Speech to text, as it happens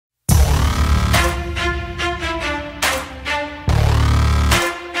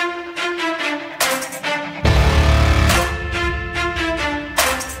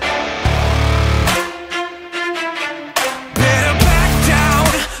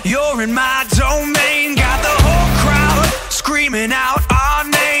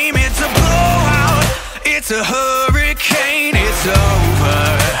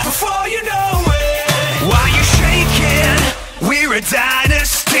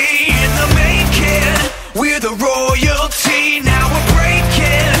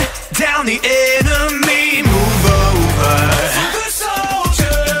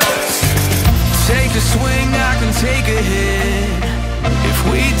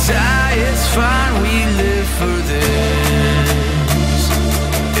fine, we live for this.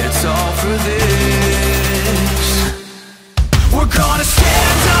 It's all for this. We're gonna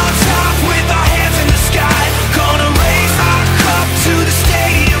stand on top with our hands in the sky. Gonna raise our cup to the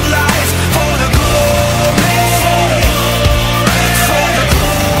stadium lights. For the glory, for the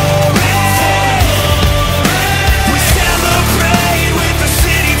glory. We celebrate with the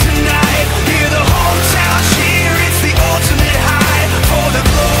city tonight. Hear the whole town cheer, it's the ultimate high. For the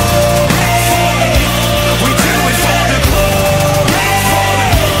glory, we do it for the glory.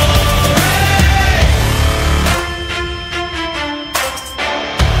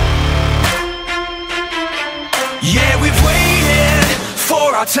 Yeah, we've waited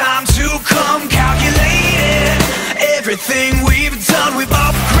for our time to come, calculated everything we've done, we've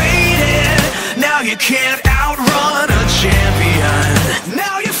upgraded. Now you can't outrun a champion.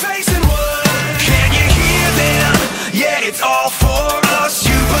 Now you're facing what? Can you hear them? Yeah, it's all for us.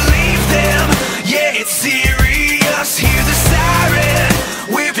 You believe them? Yeah, it's serious. Hear the siren.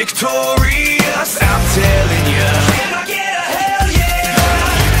 We're victorious. I'm telling you. Can I get a hell yeah?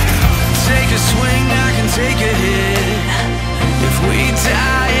 Take a swing, I can take a hit. If we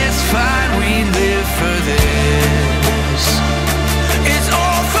die, it's fine. We live for this. It's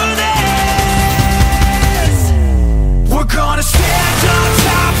all for this. We're gonna stand on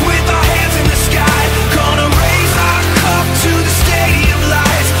top with our hands in the sky. Gonna raise our cup to the stadium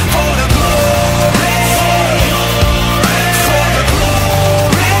lights. For the glory, for the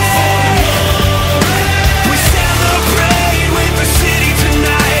glory. We celebrate with the city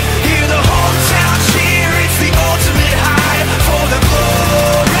tonight. Hear the whole town cheer, it's the ultimate high. For the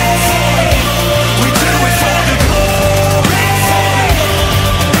glory, we do it for the glory.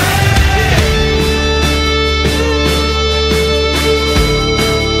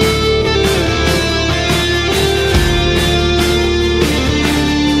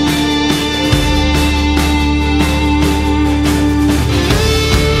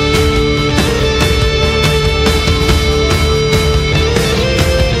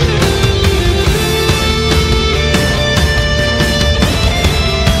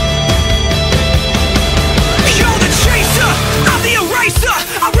 You're the chaser, I'm the eraser.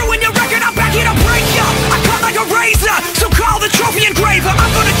 I ruin your record, I back it, I break ya. I cut like a razor, so call the trophy engraver.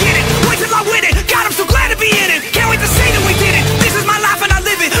 I'm gonna get it, wait till I win it. God, I'm so glad to be in it. Can't wait to say that we did it. This is my life and I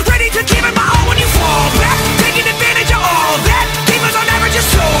live it. Ready to give it my all when you fall back. Taking advantage of all that. Demons on average are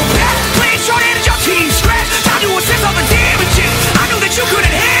so bad. Playing short and your team scratch. Time to assess all the damages. I knew that you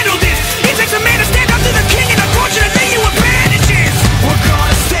couldn't handle this. It takes a man to stand up to the king, and unfortunately you were bandages. We're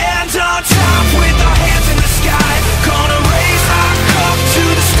gonna stand on top with our hands in the sky. Gonna raise our cup to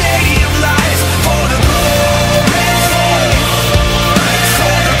the stadium lights. For the glory,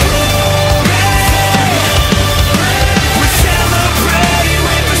 for the glory. We celebrate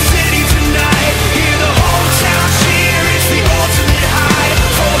with the city tonight. Hear the whole town cheer, it's the ultimate high.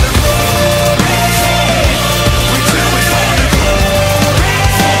 For the glory, we do it for the glory.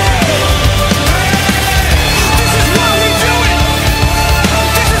 This is what we do it.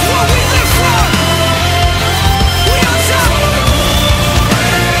 This is what we live for. We on top.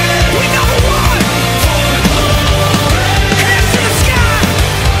 We number one. Hands to the sky.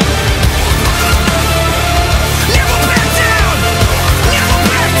 Never back down. Never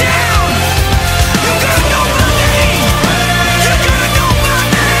back down. You gotta know my name. You gotta know my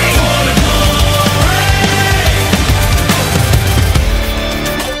name.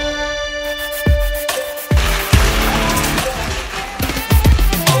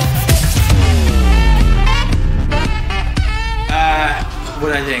 What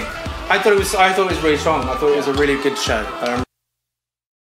do I think? I thought it was really strong. I thought it was a really good show.